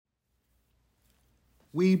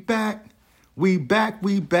We back. We back.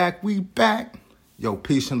 We back. We back. Yo,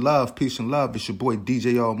 peace and love. Peace and love. It's your boy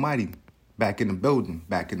DJ Almighty. Back in the building.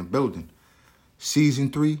 Back in the building.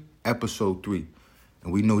 Season 3, episode 3.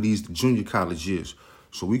 And we know these the junior college years.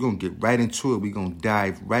 So we're going to get right into it. We're going to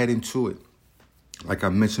dive right into it. Like I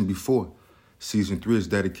mentioned before, season 3 is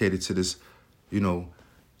dedicated to this, I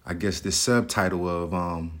guess this subtitle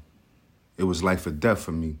of it was life or death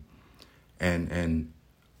for me. And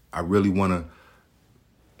I really want to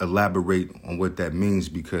elaborate on what that means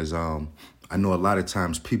because I know a lot of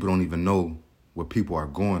times people don't even know what people are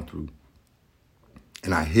going through.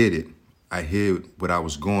 And I hid it. I hid what I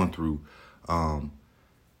was going through. And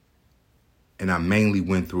I mainly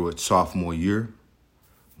went through it sophomore year.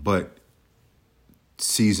 But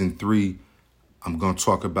season 3, I'm going to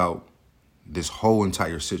talk about this whole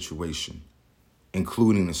entire situation,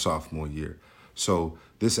 including the sophomore year. So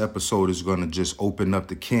this episode is going to just open up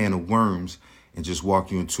the can of worms and just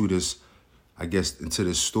walk you into this, into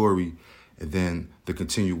this story. And then the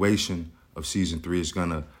continuation of season 3 is going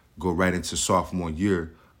to go right into sophomore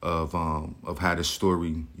year of how the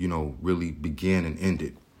story, really began and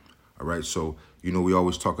ended. All right. So, we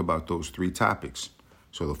always talk about those 3 topics.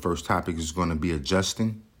 So the first topic is going to be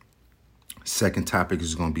adjusting. Second topic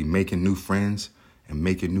is going to be making new friends and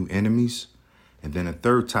making new enemies. And then the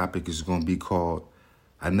third topic is going to be called,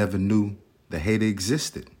 I never knew the hater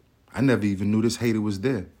existed. I never even knew this hater was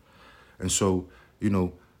there. And so, I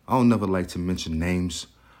don't never like to mention names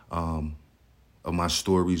of my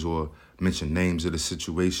stories or mention names of the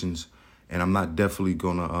situations. And I'm not definitely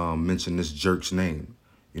going to mention this jerk's name.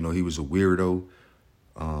 He was a weirdo.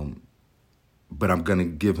 But I'm going to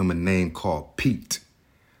give him a name called Pete.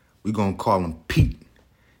 We're going to call him Pete.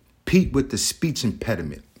 Pete with the speech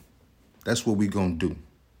impediment. That's what we're going to do.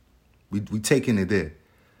 We taking it there.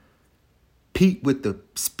 Pete with the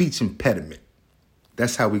speech impediment.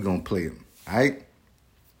 That's how we're going to play him. All right?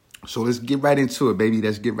 So let's get right into it, baby.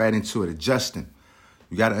 Let's get right into it. Adjusting.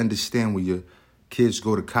 You got to understand when your kids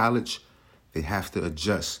go to college, they have to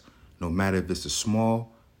adjust. No matter if it's a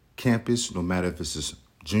small campus, no matter if it's a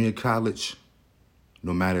junior college,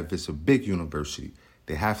 no matter if it's a big university,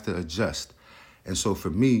 they have to adjust. And so for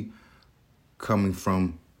me, coming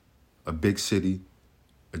from a big city,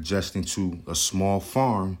 adjusting to a small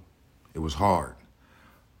farm, it was hard.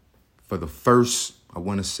 For the first,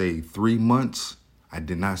 3 months, I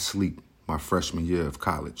did not sleep my freshman year of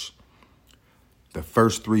college. The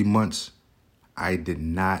first 3 months, I did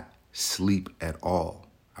not sleep at all.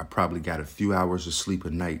 I probably got a few hours of sleep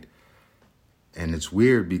a night. And it's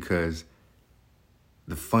weird because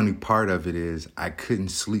the funny part of it is I couldn't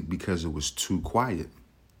sleep because it was too quiet.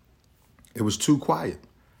 It was too quiet.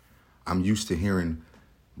 I'm used to hearing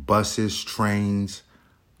buses, trains,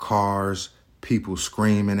 cars, people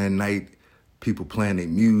screaming at night, people playing their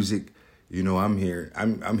music. I'm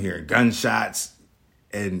hearing gunshots.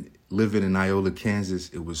 And living in Iola, Kansas,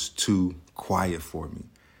 it was too quiet for me.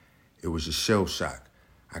 It was a shell shock.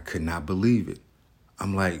 I could not believe it.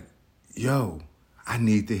 I'm like, yo, I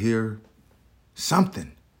need to hear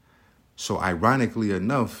something. So ironically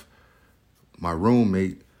enough, my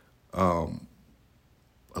roommate allowed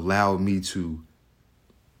me to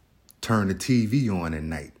turn the TV on at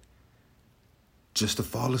night just to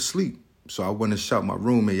fall asleep. So I went and shout my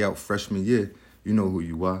roommate out freshman year. You know who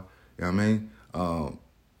you are. You know what I mean?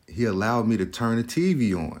 He allowed me to turn the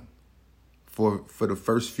TV on for the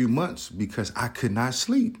first few months because I could not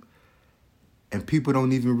sleep. And people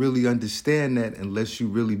don't even really understand that unless you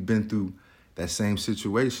really been through that same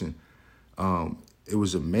situation. It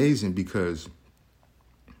was amazing because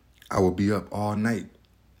I would be up all night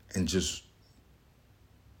and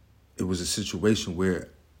it was a situation where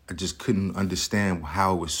I just couldn't understand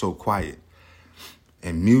how it was so quiet.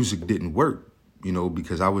 And music didn't work,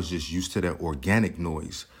 because I was just used to that organic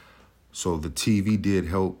noise. So the TV did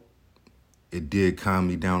help. It did calm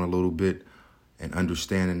me down a little bit and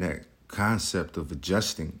understanding that concept of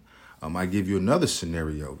adjusting. I give you another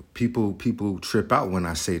scenario. People trip out when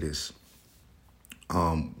I say this.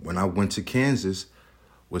 When I went to Kansas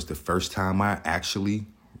was the first time I actually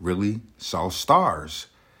really saw stars.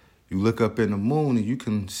 You look up in the moon and you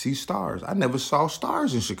can see stars. I never saw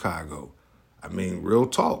stars in Chicago. I mean, real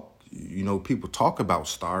talk. People talk about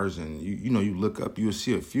stars and you look up, you'll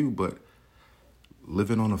see a few, but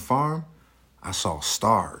living on a farm, I saw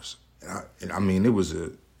stars. And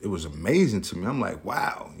it was amazing to me. I'm like,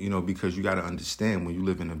 wow, because you got to understand when you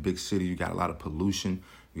live in a big city, you got a lot of pollution,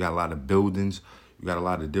 you got a lot of buildings, you got a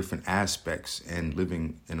lot of different aspects. And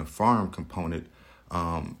living in a farm component,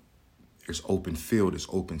 it's open field, it's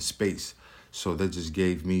open space. So that just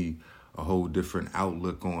gave me a whole different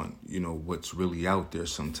outlook on, what's really out there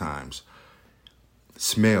sometimes.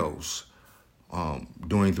 Smells.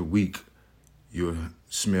 During the week, you'll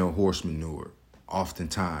smell horse manure.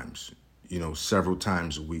 Oftentimes, several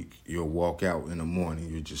times a week, you'll walk out in the morning,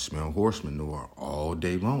 you just smell horse manure all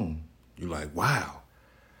day long. You're like, wow,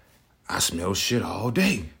 I smell shit all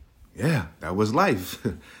day. Yeah, that was life.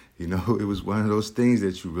 It was one of those things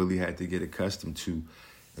that you really had to get accustomed to,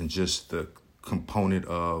 and just the component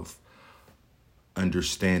of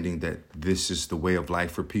understanding that this is the way of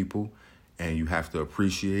life for people, and you have to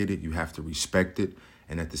appreciate it, you have to respect it,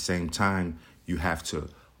 and at the same time, you have to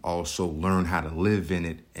also learn how to live in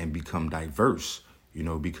it and become diverse,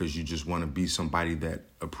 because you just want to be somebody that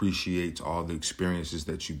appreciates all the experiences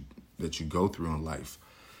that you go through in life.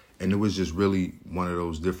 And it was just really one of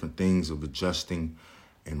those different things of adjusting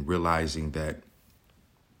and realizing that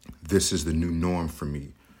this is the new norm for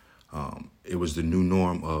me. It was the new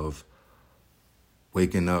norm of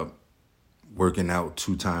waking up, working out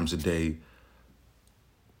 2 times a day,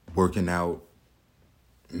 working out,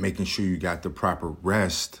 making sure you got the proper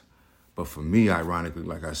rest. But for me, ironically,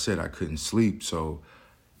 like I said, I couldn't sleep. So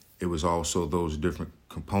it was also those different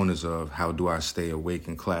components of how do I stay awake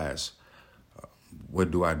in class?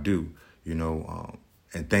 What do I do?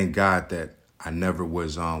 And thank God that I never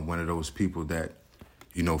was one of those people that,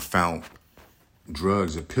 found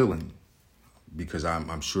drugs appealing, because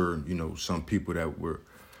I'm sure, some people that were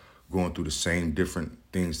going through the same different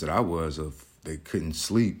things that I was, of they couldn't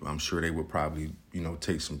sleep, I'm sure they would probably,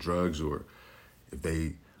 take some drugs, or if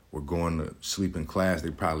they were going to sleep in class,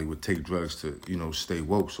 they probably would take drugs to, stay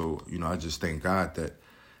woke. So, I just thank God that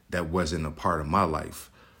that wasn't a part of my life.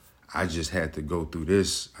 I just had to go through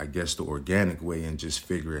this, I guess, the organic way and just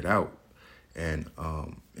figure it out. And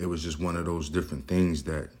it was just one of those different things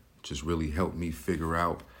that just really helped me figure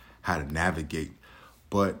out how to navigate.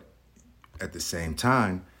 But at the same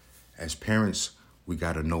time, as parents, we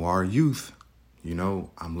got to know our youth.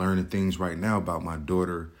 I'm learning things right now about my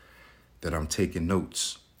daughter that I'm taking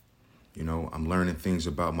notes. I'm learning things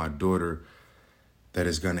about my daughter that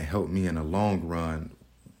is going to help me in the long run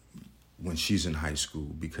when she's in high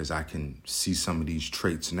school, because I can see some of these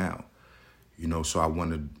traits now. So I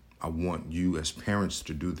want you as parents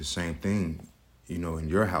to do the same thing, in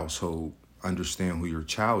your household. Understand who your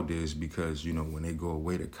child is, because, when they go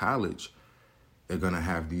away to college, they're going to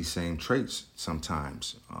have these same traits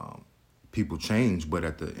sometimes. People change, but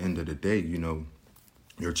at the end of the day,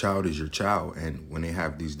 your child is your child. And when they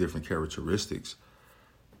have these different characteristics,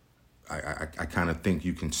 I kind of think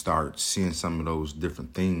you can start seeing some of those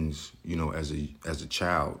different things, as a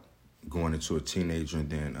child going into a teenager and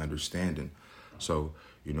then understanding. So,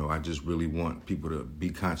 I just really want people to be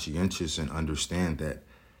conscientious and understand that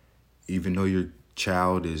even though your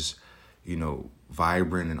child is,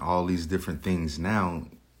 vibrant and all these different things now,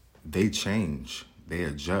 they change, they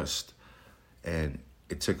adjust. And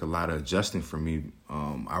it took a lot of adjusting for me.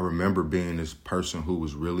 I remember being this person who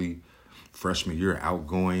was really freshman year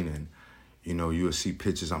outgoing, and, you'll see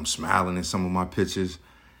pictures, I'm smiling in some of my pictures.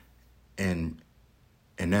 And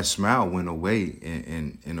that smile went away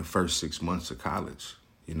in the first 6 months of college.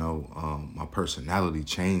 My personality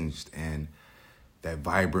changed, and that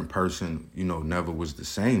vibrant person, never was the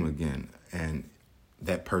same again. And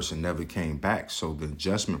that person never came back. So the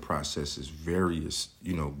adjustment process is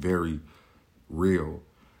very real.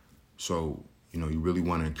 So, you really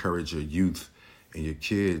want to encourage your youth and your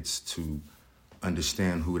kids to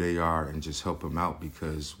understand who they are and just help them out,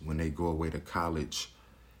 because when they go away to college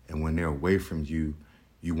and when they're away from you,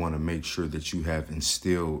 you want to make sure that you have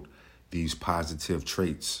instilled these positive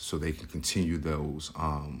traits so they can continue those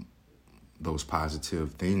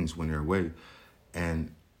positive things when they're away.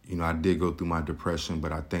 And, I did go through my depression,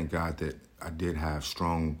 but I thank God that I did have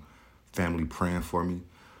strong family praying for me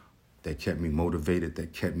that kept me motivated,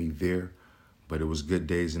 that kept me there. But it was good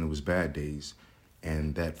days and it was bad days.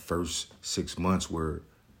 And that first 6 months were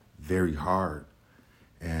very hard.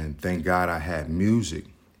 And thank God I had music.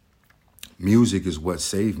 Music is what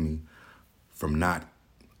saved me from not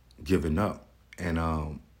giving up. And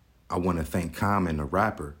I want to thank Common, the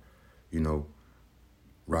rapper,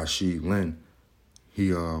 Rashid Lynn.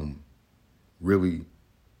 He really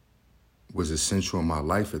was essential in my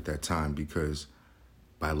life at that time, because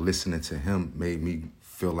by listening to him made me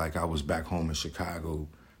feel like I was back home in Chicago,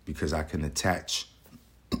 because I can attach,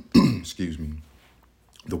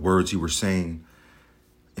 the words he was saying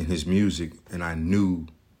in his music, and I knew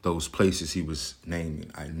those places he was naming.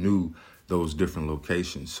 I knew those different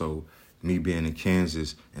locations. So me being in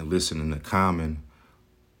Kansas and listening to Common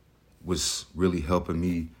was really helping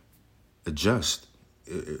me adjust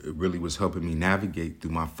it really was helping me navigate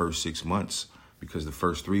through my first 6 months, because the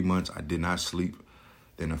first 3 months I did not sleep.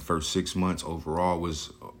 Then the first 6 months overall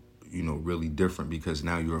was, really different, because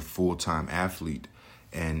now you're a full-time athlete.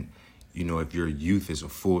 And, if your youth is a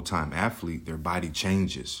full-time athlete, their body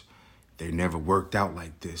changes. They never worked out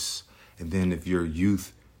like this. And then if your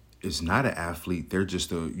youth is not an athlete, they're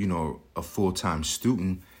just a full-time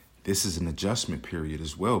student, this is an adjustment period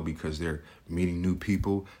as well, because they're meeting new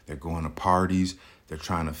people, they're going to parties, they're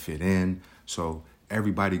trying to fit in. So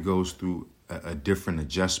everybody goes through a different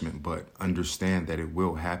adjustment, but understand that it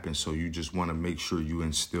will happen. So you just want to make sure you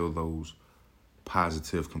instill those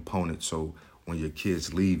positive components, so when your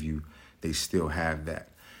kids leave you, they still have that.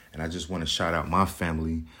 And I just want to shout out my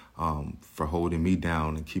family for holding me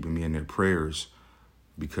down and keeping me in their prayers,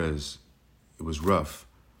 because it was rough,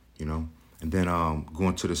 And then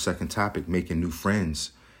going to the second topic, making new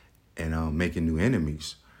friends and making new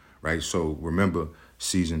enemies, right? So remember,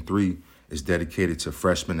 season 3 is dedicated to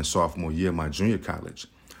freshman and sophomore year of my junior college.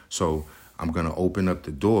 So I'm going to open up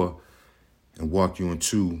the door and walk you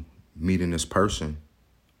into meeting this person,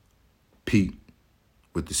 Pete,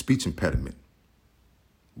 with the speech impediment.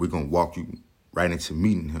 We're going to walk you right into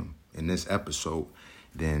meeting him in this episode.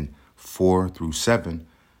 Then 4 through 7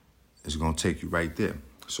 is going to take you right there.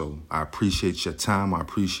 So I appreciate your time. I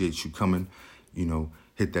appreciate you coming,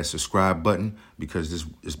 hit that subscribe button, because this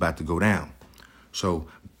is about to go down. So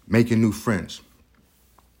making new friends.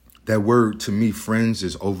 That word, to me, friends,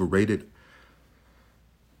 is overrated.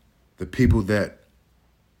 The people that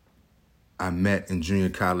I met in junior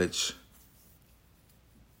college,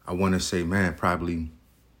 I want to say, man, probably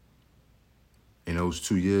in those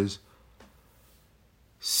 2 years,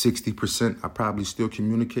 60% I probably still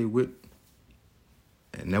communicate with.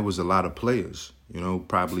 And there was a lot of players,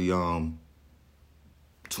 probably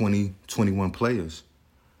 20, 21 players.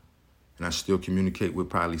 And I still communicate with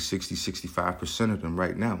probably 60, 65% of them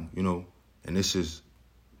right now, and this is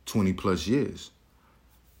 20 plus years.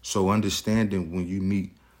 So understanding when you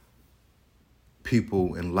meet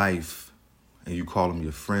people in life and you call them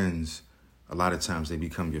your friends, a lot of times they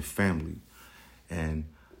become your family. And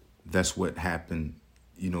that's what happened,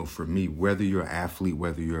 for me. Whether you're an athlete,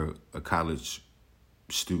 whether you're a college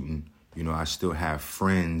student, I still have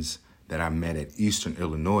friends that I met at Eastern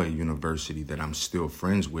Illinois University that I'm still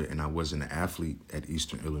friends with, and I wasn't an athlete at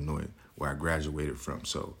Eastern Illinois, where I graduated from.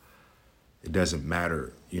 So it doesn't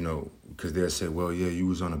matter, because they'll say, well, yeah, you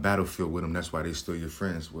was on a battlefield with them, that's why they still your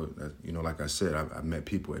friends. Well, like I said, I met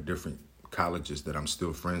people at different colleges that I'm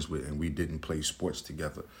still friends with, and we didn't play sports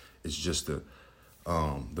together. It's just the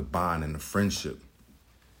bond and the friendship,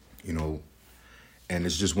 and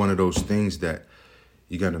it's just one of those things that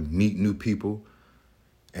you got to meet new people.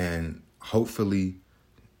 And hopefully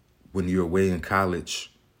when you're away in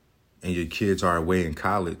college and your kids are away in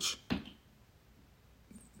college,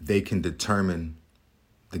 they can determine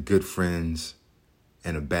the good friends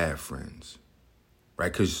and the bad friends,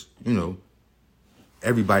 right? Because,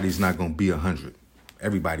 everybody's not going to be 100.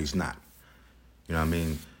 Everybody's not. You know what I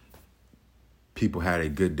mean? People had their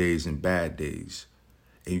good days and bad days.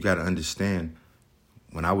 And you got to understand,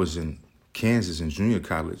 when I was in Kansas in junior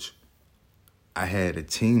college, I had a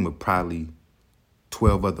team of probably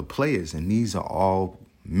 12 other players, and these are all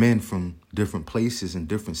men from different places and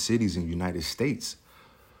different cities in the United States.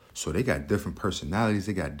 So they got different personalities,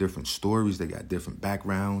 they got different stories, they got different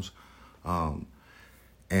backgrounds,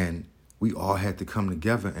 and we all had to come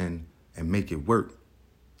together and make it work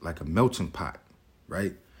like a melting pot,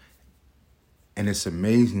 right? And it's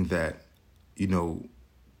amazing that,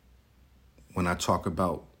 when I talk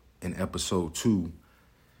about in episode 2,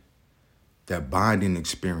 that bonding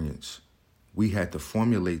experience, we had to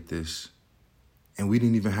formulate this, and we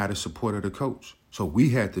didn't even have the support of the coach. So we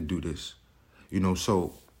had to do this,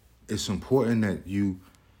 so it's important that you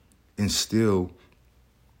instill,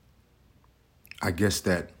 I guess,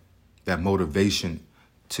 that motivation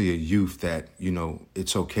to your youth that,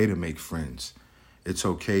 it's okay to make friends. It's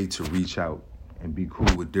okay to reach out and be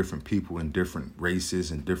cool with different people in different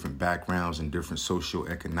races and different backgrounds and different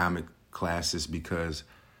socioeconomic classes, because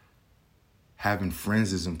having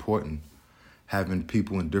friends is important. Having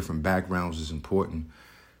people in different backgrounds is important.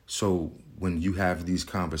 So when you have these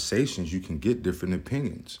conversations, you can get different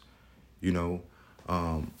opinions.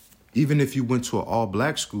 Even if you went to an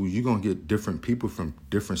all-black school, you're going to get different people from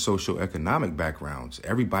different socioeconomic backgrounds.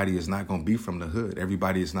 Everybody is not going to be from the hood.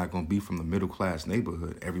 Everybody is not going to be from the middle-class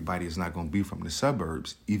neighborhood. Everybody is not going to be from the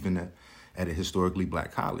suburbs, even at a historically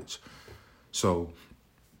black college. So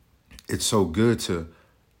it's so good to,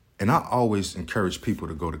 and I always encourage people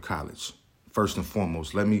to go to college. First and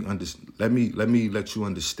foremost, let you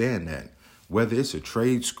understand that whether it's a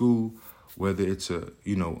trade school, whether it's a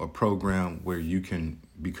program where you can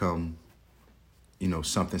become,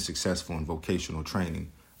 something successful in vocational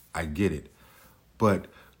training, I get it. But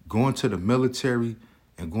going to the military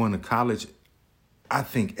and going to college, I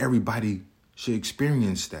think everybody should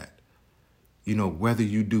experience that, whether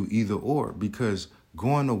you do either or, because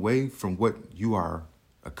going away from what you are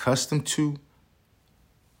accustomed to,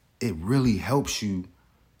 it really helps you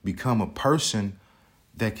become a person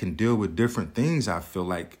that can deal with different things, I feel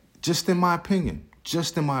like, just in my opinion.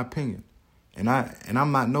 And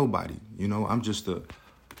I'm not nobody, I'm just a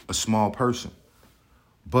small person.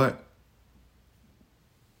 But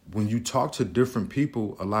when you talk to different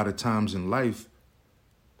people a lot of times in life,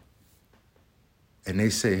 and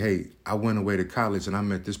they say, hey, I went away to college and I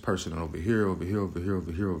met this person over here,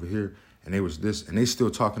 and they was this, and they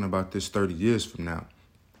still talking about this 30 years from now.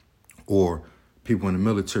 Or people in the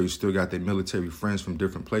military still got their military friends from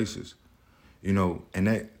different places,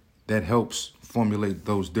 and that helps formulate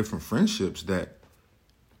those different friendships that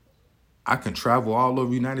I can travel all over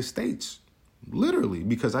the United States, literally,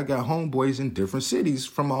 because I got homeboys in different cities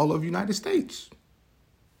from all over the United States.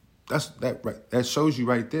 That shows you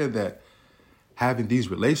right there that having these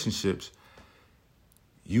relationships,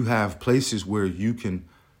 you have places where you can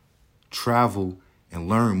travel and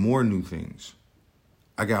learn more new things.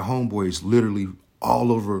 I got homeboys literally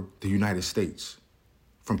all over the United States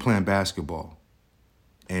from playing basketball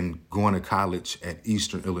and going to college at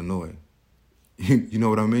Eastern Illinois. You know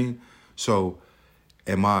what I mean? So,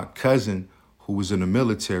 and my cousin who was in the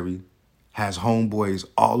military has homeboys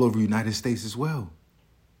all over the United States as well.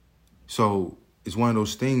 So it's one of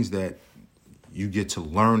those things that you get to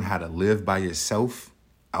learn how to live by yourself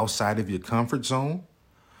outside of your comfort zone.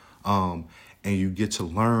 And you get to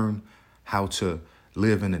learn how to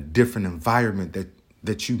live in a different environment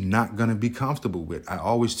that you're not going to be comfortable with. I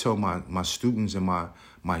always tell my students and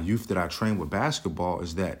my youth that I train with basketball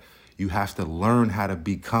is that you have to learn how to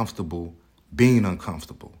be comfortable being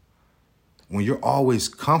uncomfortable. When you're always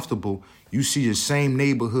comfortable, you see your same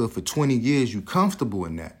neighborhood for 20 years, you're comfortable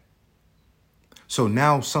in that. So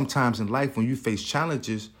now sometimes in life when you face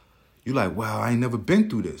challenges, you're like, wow, I ain't never been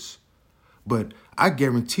through this. But I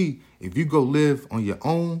guarantee if you go live on your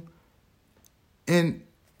own, and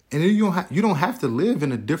you don't have to live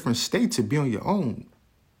in a different state to be on your own.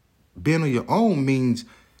 Being on your own means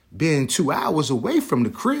being 2 hours away from the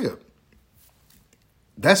crib.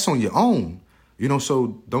 That's on your own.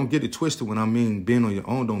 So don't get it twisted. When I mean being on your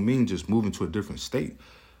own, don't mean just moving to a different state.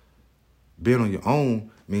 Being on your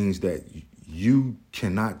own means that you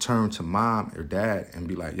cannot turn to mom or dad and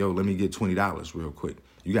be like, yo, let me get $20 real quick.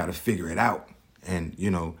 You got to figure it out. And,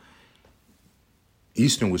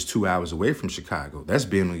 Eastern was 2 hours away from Chicago. That's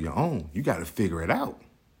being on your own. You got to figure it out.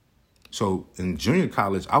 So in junior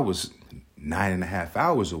college, I was 9.5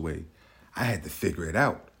 hours away. I had to figure it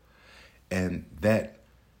out. And that,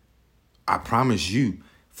 I promise you,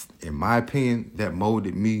 in my opinion, that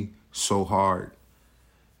molded me so hard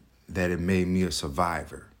that it made me a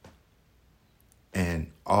survivor. And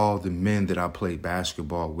all the men that I played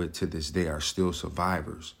basketball with to this day are still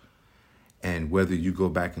survivors. And whether you go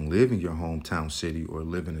back and live in your hometown city or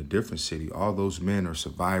live in a different city, all those men are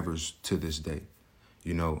survivors to this day,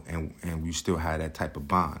 and we still have that type of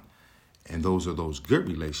bond. And those are those good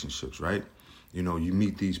relationships, right? You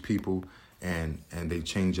meet these people and they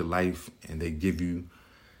change your life and they give you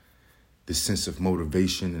the sense of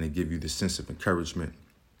motivation and they give you the sense of encouragement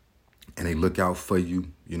and they look out for you.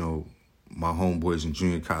 My homeboys in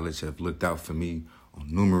junior college have looked out for me on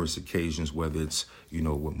numerous occasions, whether it's,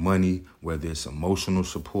 with money, whether it's emotional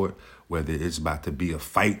support, whether it's about to be a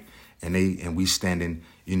fight and we standing,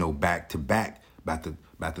 back to back,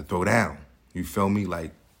 about to throw down. You feel me?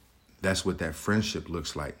 Like, that's what that friendship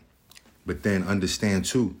looks like. But then understand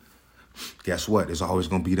too, guess what? There's always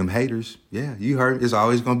going to be them haters. Yeah, you heard. There's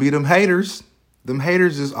always going to be them haters. Them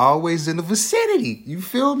haters is always in the vicinity. You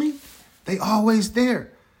feel me? They always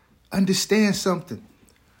there. Understand something.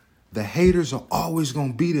 The haters are always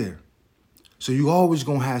going to be there. So you always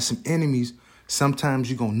going to have some enemies. Sometimes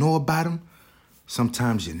you're going to know about them.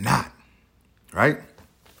 Sometimes you're not. Right?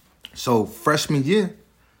 So freshman year,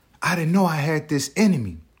 I didn't know I had this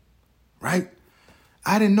enemy. Right?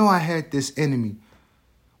 I didn't know I had this enemy.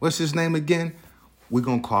 What's his name again? We're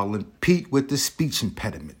going to call him Pete with the speech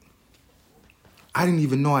impediment. I didn't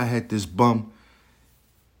even know I had this bum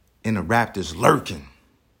in the Raptors lurking.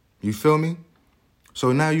 You feel me?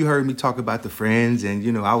 So now you heard me talk about the friends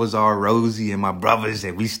and, I was all rosy and my brothers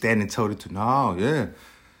and we standing toe-to-toe. No, yeah.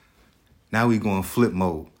 Now we going flip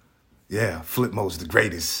mode. Yeah, flip mode's the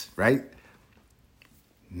greatest, right?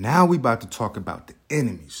 Now we about to talk about the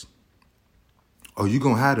enemies. Oh, you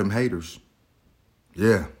going to have them haters.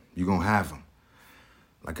 Yeah, you going to have them.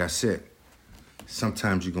 Like I said,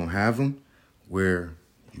 sometimes you're going to have them where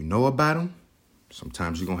you know about them.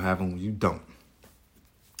 Sometimes you're going to have them when you don't.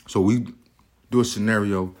 So we do a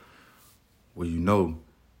scenario where you know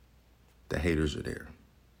the haters are there.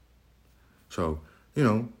 So,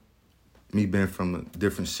 me being from a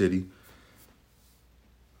different city,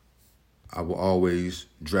 I will always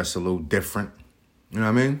dress a little different. You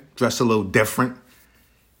know what I mean? Dress a little different.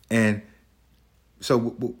 And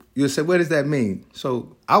so you'll say, what does that mean?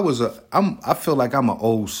 So I feel like I'm an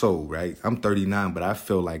old soul, right? I'm 39, but I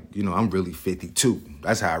feel like, I'm really 52.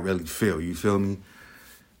 That's how I really feel. You feel me?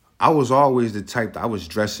 I was always the type that I was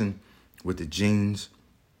dressing with the jeans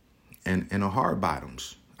and the hard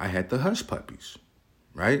bottoms. I had the hush puppies,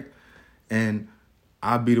 right? And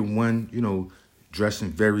I'll be the one, dressing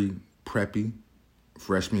very preppy,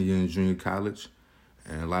 freshman year in junior college.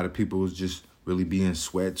 And a lot of people was just really be in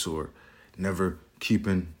sweats or never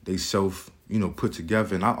keeping theyself, put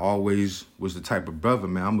together. And I always was the type of brother,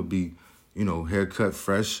 man, I'm going to be, haircut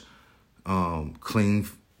fresh, clean,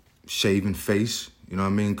 shaven face,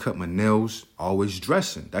 cut my nails, always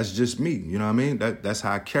dressing. That's just me, you know what I mean? That's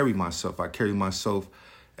how I carry myself. I carry myself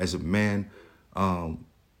as a man of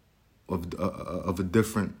a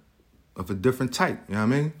different type, you know what I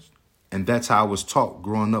mean? And that's how I was taught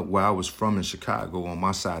growing up where I was from in Chicago on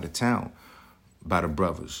my side of town by the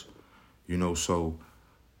brothers. So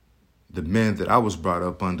the men that I was brought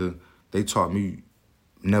up under, they taught me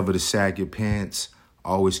never to sag your pants,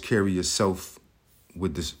 always carry yourself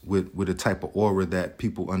with a type of aura that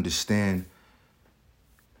people understand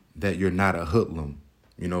that you're not a hoodlum.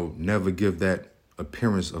 Never give that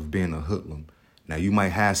appearance of being a hoodlum. Now, you might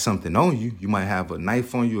have something on you. You might have a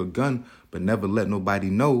knife on you, a gun, but never let nobody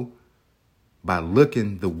know by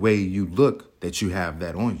looking the way you look that you have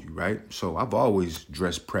that on you, right? So I've always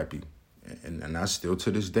dressed preppy. And I still,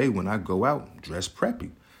 to this day, when I go out, dress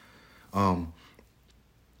preppy. But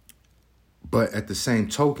at the same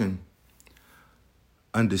token,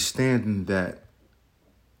 understanding that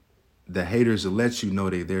the haters will let you know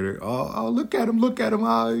they're there. Oh, look at him.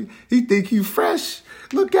 Oh, he think he fresh.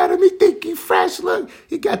 Look at him. He think he fresh. Look,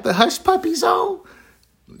 he got the hush puppies on.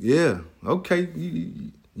 Yeah, okay.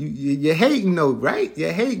 You're hating though, right?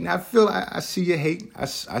 You're hating. I see you hating. I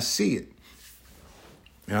see it.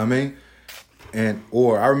 You know what I mean?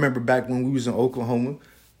 Or I remember back when we was in Oklahoma,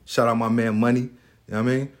 shout out my man Money. You know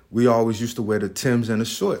what I mean? We always used to wear the Timbs and the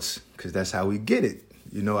shorts because that's how we get it.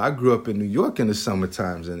 I grew up in New York in the summer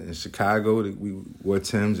times, and in Chicago, we wore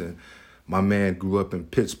Timbs, and my man grew up in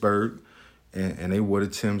Pittsburgh, and they wore the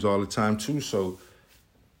Timbs all the time too. So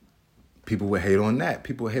people would hate on that.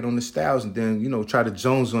 People would hate on the styles, and then, try to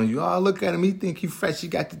Jones on you. Oh, look at him. He think he fresh. He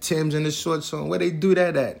got the Timbs and the shorts on. Where they do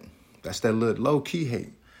that at? That's that little low-key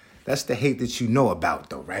hate. That's the hate that you know about,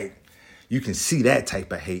 though, right? You can see that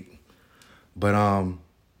type of hate. But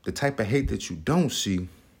the type of hate that you don't see,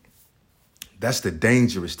 that's the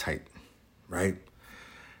dangerous type, right?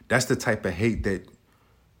 That's the type of hate that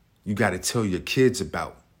you got to tell your kids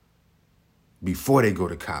about before they go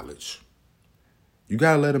to college. You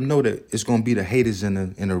got to let them know that it's going to be the haters and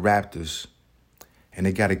the Raptors, and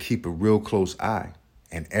they got to keep a real close eye.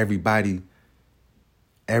 And everybody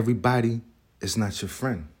is not your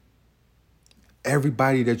friend.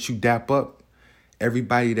 Everybody that you dap up,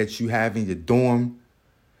 everybody that you have in your dorm,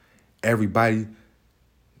 everybody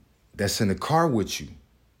that's in the car with you,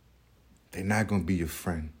 they're not going to be your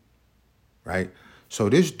friend, right? So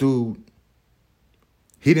this dude,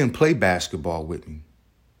 he didn't play basketball with me,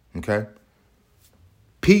 okay?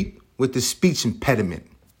 Pete with the speech impediment,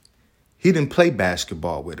 he didn't play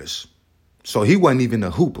basketball with us. So he wasn't even a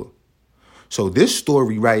hooper. So this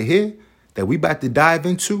story right here that we about to dive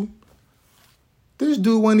into, this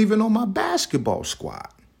dude wasn't even on my basketball squad.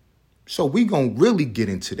 So we gonna really get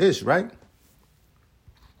into this, right?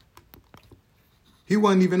 He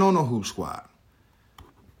wasn't even on a hoop squad.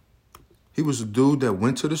 He was a dude that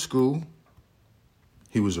went to the school.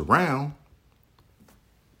 He was around.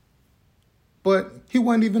 But he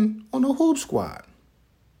wasn't even on a hoop squad.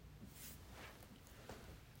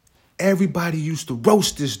 Everybody used to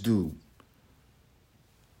roast this dude.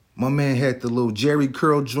 My man had the little Jerry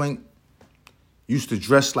curl joint. Used to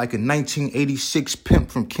dress like a 1986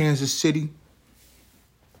 pimp from Kansas City.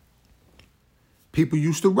 People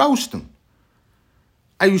used to roast him.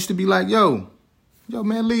 I used to be like, yo,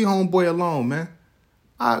 man, leave homeboy alone, man.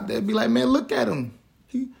 They'd be like, man, look at him.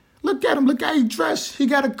 Look how he dressed. He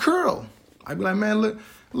got a curl. I'd be like, man, look,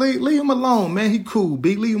 leave him alone, man. He cool,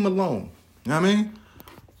 B. Leave him alone. You know what I mean?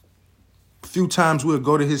 A few times we'll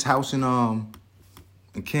go to his house in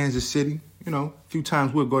Kansas City. A few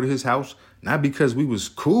times we'll go to his house, not because we was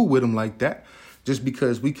cool with him like that, just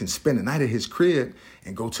because we can spend the night at his crib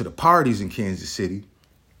and go to the parties in Kansas City.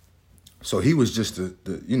 So he was just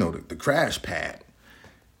the crash pad.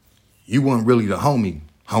 You weren't really the homie.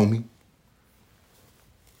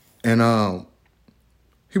 And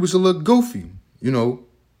he was a little goofy,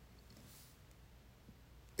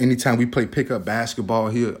 Anytime we play pickup basketball,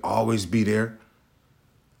 he'll always be there.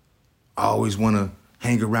 Always want to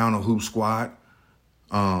hang around a hoop squad.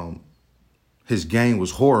 His game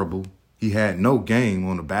was horrible. He had no game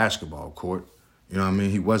on the basketball court.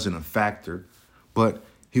 He wasn't a factor. But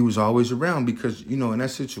he was always around because, in that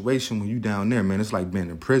situation when you down there, man, it's like being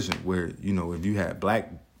in prison where, if you had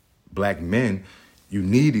black men, you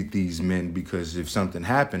needed these men because if something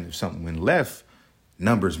happened, if something went left,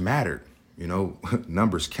 numbers mattered.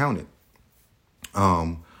 Numbers counted.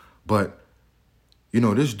 But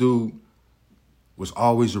this dude was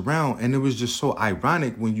always around. And it was just so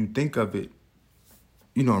ironic when you think of it,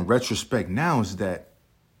 in retrospect now, is that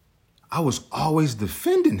I was always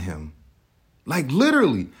defending him. Like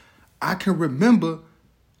literally, I can remember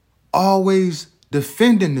always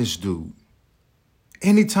defending this dude.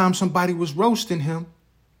 Anytime somebody was roasting him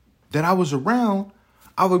that I was around,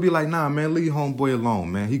 I would be like, nah, man, leave homeboy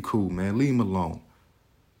alone, man. He cool, man. Leave him alone.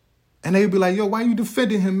 And they'd be like, yo, why you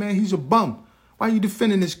defending him, man? He's a bum. Why you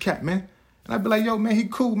defending this cat, man? And I'd be like, yo, man, he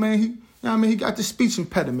cool, man. He got the speech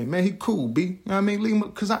impediment, man. He cool, B. Leave him,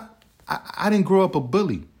 because I didn't grow up a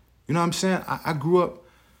bully. You know what I'm saying? I grew up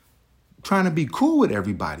trying to be cool with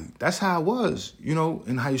everybody. That's how I was,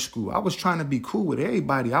 in high school. I was trying to be cool with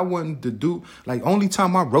everybody. I wasn't the dude. Like, only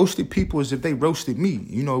time I roasted people is if they roasted me.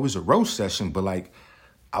 It was a roast session, but like,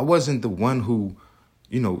 I wasn't the one who,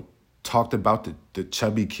 talked about the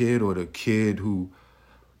chubby kid or the kid who,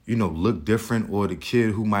 looked different or the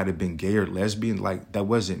kid who might have been gay or lesbian. Like, that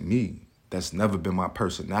wasn't me. That's never been my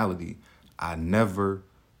personality. I never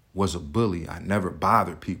was a bully. I never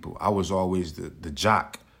bothered people. I was always the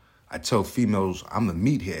jock. I tell females, I'm the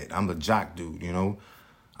meathead. I'm the jock dude,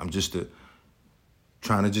 I'm just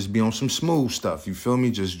trying to just be on some smooth stuff. You feel me?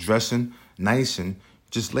 Just dressing nice and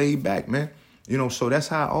just laid back, man. So that's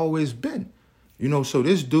how I always been. So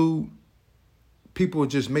this dude, people would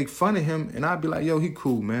just make fun of him and I'd be like, yo, he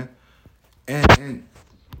cool, man.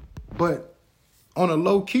 But on a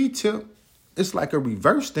low-key tip, it's like a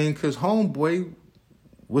reverse thing because homeboy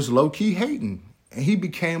was low-key hating and he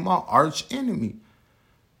became our arch enemy.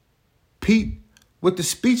 Pete, with the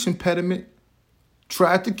speech impediment,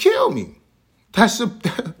 tried to kill me. That's a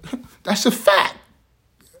fact.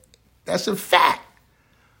 That's a fact.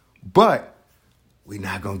 But we're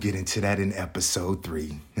not going to get into that in episode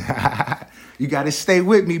 3. You got to stay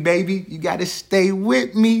with me, baby. You got to stay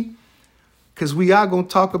with me because we are going to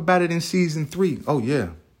talk about it in season 3. Oh, yeah.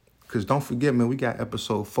 Because don't forget, man, we got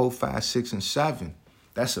episode 4, 5, 6, and 7.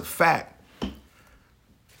 That's a fact.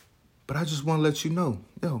 But I just want to let you know,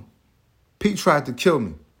 yo, Pete tried to kill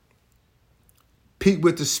me. Pete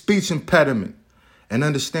with the speech impediment. And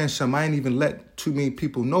understand something, I ain't even let too many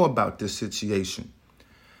people know about this situation.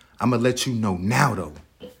 I'm going to let you know now, though.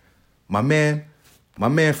 My man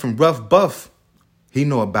from Rough Buff, he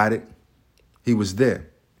know about it. He was there.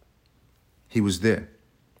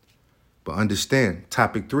 But understand,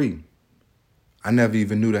 topic 3, I never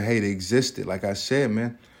even knew the hate existed, like I said,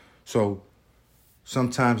 man. So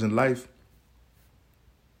sometimes in life,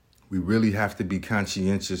 we really have to be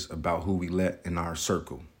conscientious about who we let in our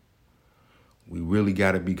circle. We really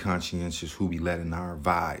got to be conscientious who we let in our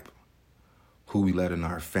vibe, who we let in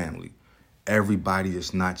our family. Everybody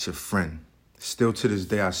is not your friend. Still to this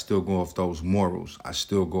day, I still go off those morals. I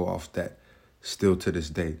still go off that. Still to this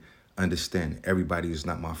day, understand everybody is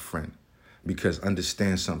not my friend. Because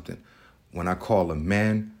understand something. When I call a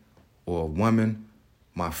man or a woman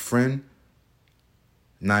my friend,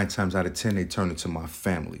 9 times out of 10, they turn into my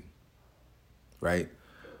family. Right?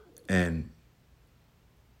 And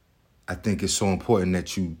I think it's so important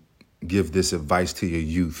that you give this advice to your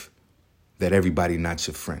youth that everybody not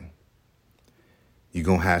your friend. You're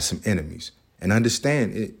going to have some enemies. And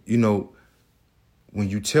understand it, when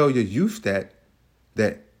you tell your youth that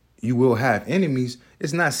you will have enemies,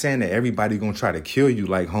 it's not saying that everybody going to try to kill you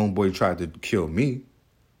like homeboy tried to kill me.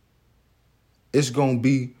 It's going to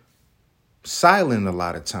be silent a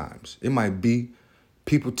lot of times. It might be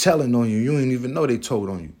people telling on you. You ain't even know they told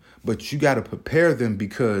on you. But you got to prepare them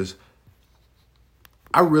because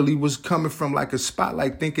I really was coming from like a spot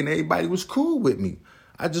like thinking everybody was cool with me.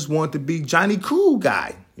 I just wanted to be Johnny Cool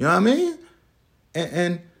guy. You know what I mean?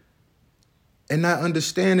 And not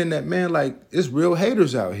understanding that, man, like, it's real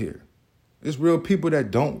haters out here. It's real people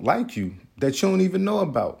that don't like you, that you don't even know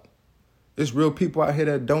about. There's real people out here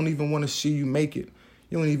that don't even want to see you make it.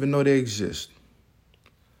 You don't even know they exist.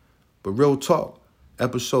 But real talk,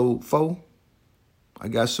 episode 4, I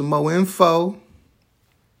got some more info.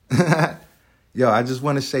 Yo, I just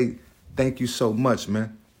want to say thank you so much,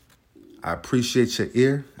 man. I appreciate your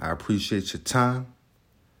ear. I appreciate your time.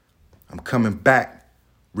 I'm coming back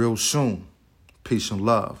real soon. Peace and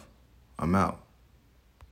love. I'm out.